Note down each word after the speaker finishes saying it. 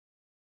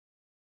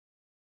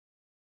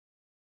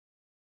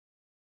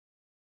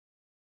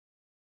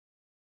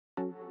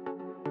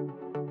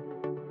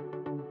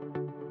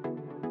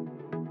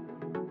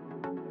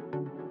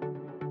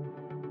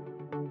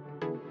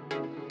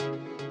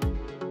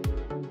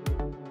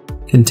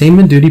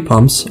Containment duty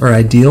pumps are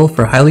ideal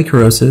for highly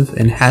corrosive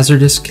and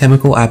hazardous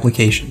chemical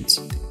applications.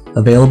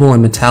 Available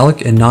in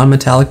metallic and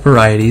non-metallic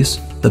varieties,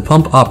 the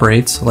pump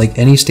operates like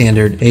any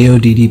standard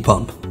AODD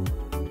pump.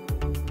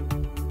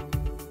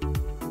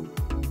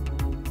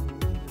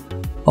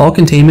 All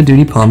containment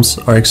duty pumps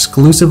are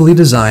exclusively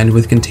designed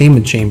with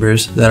containment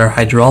chambers that are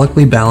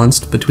hydraulically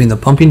balanced between the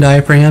pumping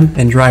diaphragm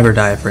and driver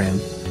diaphragm.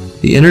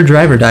 The inner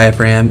driver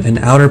diaphragm and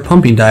outer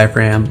pumping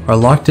diaphragm are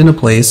locked into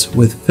place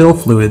with fill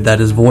fluid that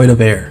is void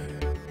of air.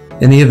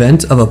 In the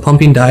event of a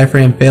pumping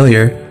diaphragm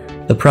failure,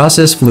 the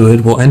process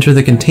fluid will enter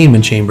the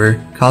containment chamber,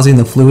 causing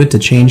the fluid to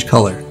change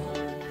color.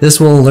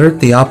 This will alert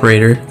the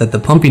operator that the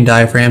pumping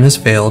diaphragm has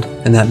failed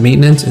and that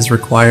maintenance is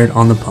required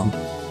on the pump.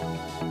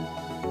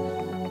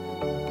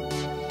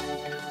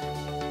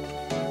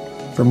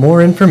 For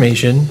more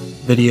information,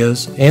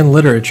 videos, and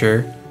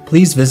literature,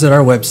 please visit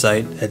our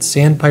website at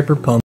Sandpiper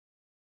Pumps.